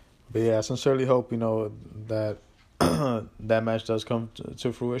 But yeah, I sincerely hope that that match does come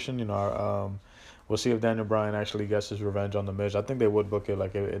to fruition. We'll see if Daniel Bryan actually gets his revenge on the Miz. I think they would book it.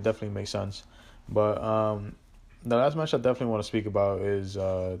 Like it definitely makes sense. But the last match I definitely want to speak about is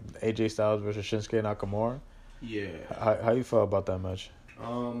AJ Styles versus Shinsuke Nakamura. Yeah. How you feel about that match?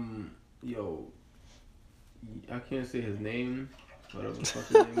 Yo, I can't say his name, whatever the fuck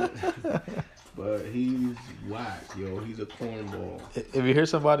his name is. But he's whack, yo. He's a cornball. If you hear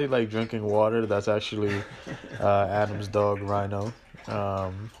somebody like drinking water, that's actually Adam's dog Rhino.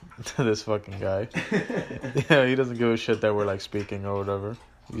 This fucking guy. Yeah, he doesn't give a shit that we're like speaking or whatever.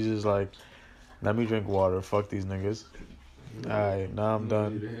 He's just like, let me drink water. Fuck these niggas. Alright, now I'm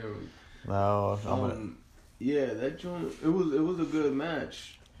done. Now yeah, that joint. It was a good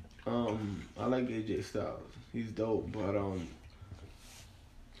match. I like AJ Styles. He's dope, but now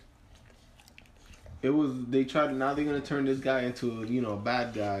they're gonna turn this guy into a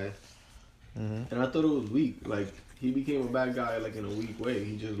bad guy, and I thought it was weak. Like he became a bad guy like in a weak way.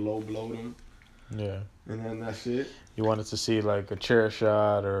 He just low blowed him. Yeah. And then that's it. You wanted to see like a chair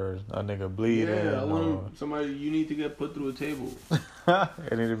shot or a nigga bleeding. Yeah, I want somebody. You need to get put through a table.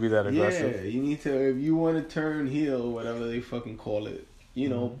 It need to be that aggressive. Yeah, you need to, if you want to turn heel, whatever they fucking call it, you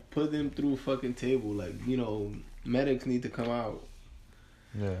know, Mm-hmm. put them through fucking table. Like, you know, medics need to come out.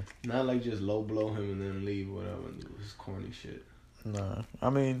 Yeah. Not like just low blow him and then leave, whatever, and do his corny shit. No, I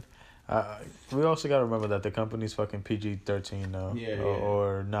mean, we also gotta remember that the company's fucking PG-13 now. Yeah, yeah.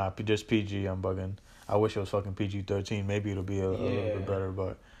 Or not, just PG. I'm bugging. I wish it was fucking PG-13. Maybe it'll be a little bit better,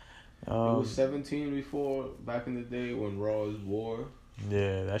 but. It was 17 before, back in the day when Raw was war.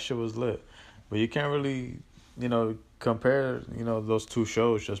 Yeah, that shit was lit. But you can't really, compare, those two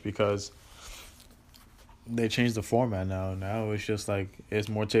shows just because they changed the format now. Now it's just like, it's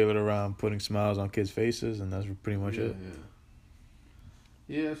more tailored around putting smiles on kids' faces, and that's pretty much it.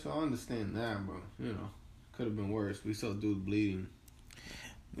 Yeah, so I understand that, but, could have been worse. We saw dude bleeding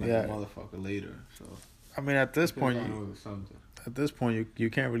like a motherfucker later, so. I mean, at this point, something. You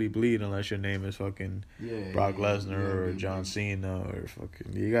can't really bleed unless your name is fucking Brock Lesnar or John Cena or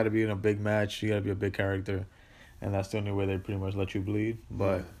fucking. You got to be in a big match. You got to be a big character, and that's the only way they pretty much let you bleed.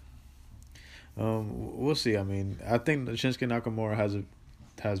 But we'll see. I mean, I think Shinsuke Nakamura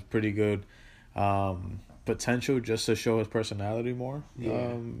has pretty good potential just to show his personality more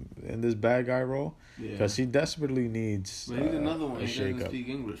in this bad guy role, because he desperately needs. But he's another one. He doesn't speak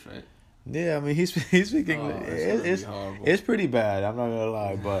English, right? Yeah, I mean, he speaks English. It's pretty bad. I'm not gonna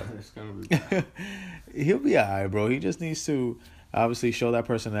lie, but it's gonna be bad. He'll be alright, bro. He just needs to obviously show that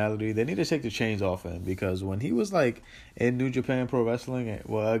personality. They need to take the chains off him, because when he was like in New Japan Pro Wrestling,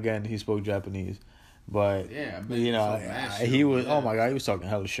 well, again, he spoke Japanese, but he was. Oh my god, he was talking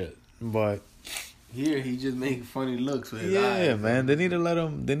hella shit. But here, he just making funny looks with his eyes. Yeah, man. Like, they need to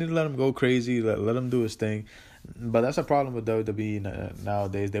let him go crazy. Let him do his thing. But that's a problem with WWE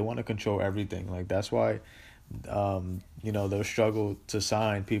nowadays. They want to control everything. Like, that's why, they'll struggle to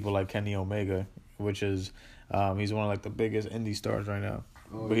sign people like Kenny Omega, which is, he's one of like the biggest indie stars right now.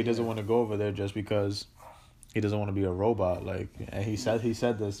 But he doesn't want to go over there just because he doesn't want to be a robot. Like, and he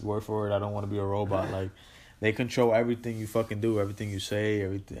said this word for word. I don't want to be a robot. Like, they control everything you fucking do, everything you say,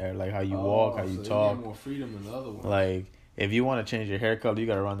 everything, like how you walk, how you talk. They more freedom than the other ones. Like, if you want to change your hair color, you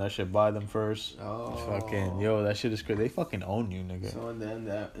gotta run that shit by them first. Fucking that shit is crazy. They fucking own you, nigga. So in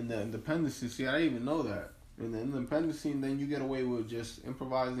the independent scene, see, I didn't even know that. In the independent scene, then you get away with just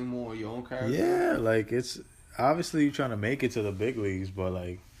improvising more your own character. Yeah, like, it's obviously you're trying to make it to the big leagues, but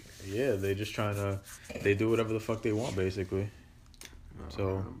like, yeah, they just trying to, they do whatever the fuck they want, basically.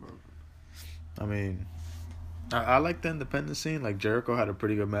 So, I mean, I like the independent scene. Like, Jericho had a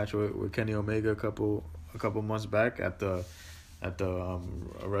pretty good match with Kenny Omega a couple months back at the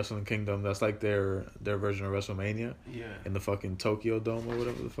Wrestling Kingdom. That's like their version of WrestleMania. Yeah. In the fucking Tokyo Dome or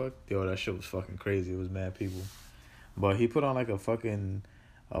whatever the fuck. Yo, that shit was fucking crazy. It was mad people. But he put on like a fucking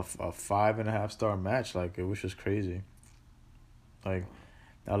a 5.5 star match. Like, it was just crazy. Like,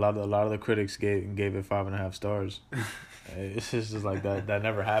 a lot of the critics gave it 5.5 stars. It's just like that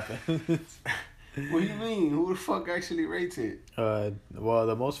never happened. What do you mean? Who the fuck actually rates it? Well,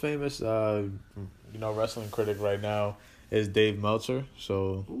 the most famous wrestling critic right now is Dave Meltzer.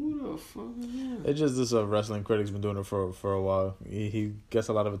 So who the fuck is that? It's just this wrestling critic's been doing it for a while. He gets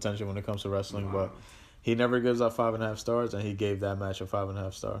a lot of attention when it comes to wrestling, but he never gives out 5.5 stars, and he gave that match a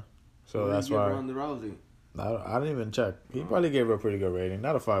 5.5 star. So that's why. Ronda Rousey? I didn't even check. He probably gave her a pretty good rating.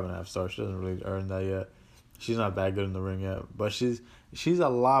 Not a 5.5 star. She doesn't really earn that yet. She's not that good in the ring yet, but she's a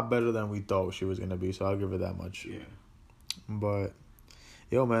lot better than we thought she was gonna be. So I'll give her that much. Yeah. But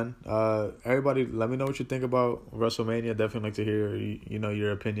yo, man, everybody, let me know what you think about WrestleMania. Definitely like to hear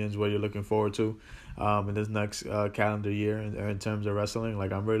your opinions, what you're looking forward to in this next calendar year in terms of wrestling.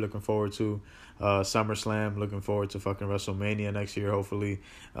 Like, I'm really looking forward to SummerSlam. Looking forward to fucking WrestleMania next year. Hopefully,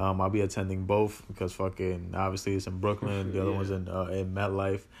 I'll be attending both because fucking obviously it's in Brooklyn. The other one's in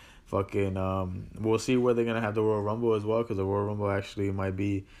MetLife. Fucking, we'll see where they're gonna have the Royal Rumble as well, because the Royal Rumble actually might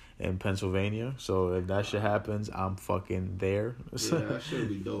be in Pennsylvania. So if that shit happens, I'm fucking there. Yeah, that should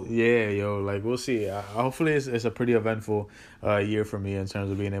be dope. Yeah, yo, like, we'll see. Hopefully it's a pretty eventful year for me in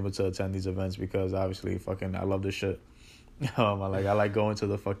terms of being able to attend these events, because obviously fucking I love this shit. I like going to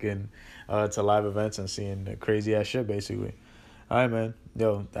the fucking to live events and seeing the crazy ass shit, basically. All right, man.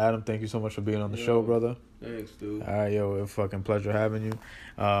 Yo, Adam, thank you so much for being on the show, brother. Thanks, dude. All right, yo, a fucking pleasure having you.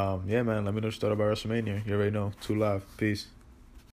 Yeah, man, let me know what you thought about WrestleMania. You already know. 2 Live. Peace.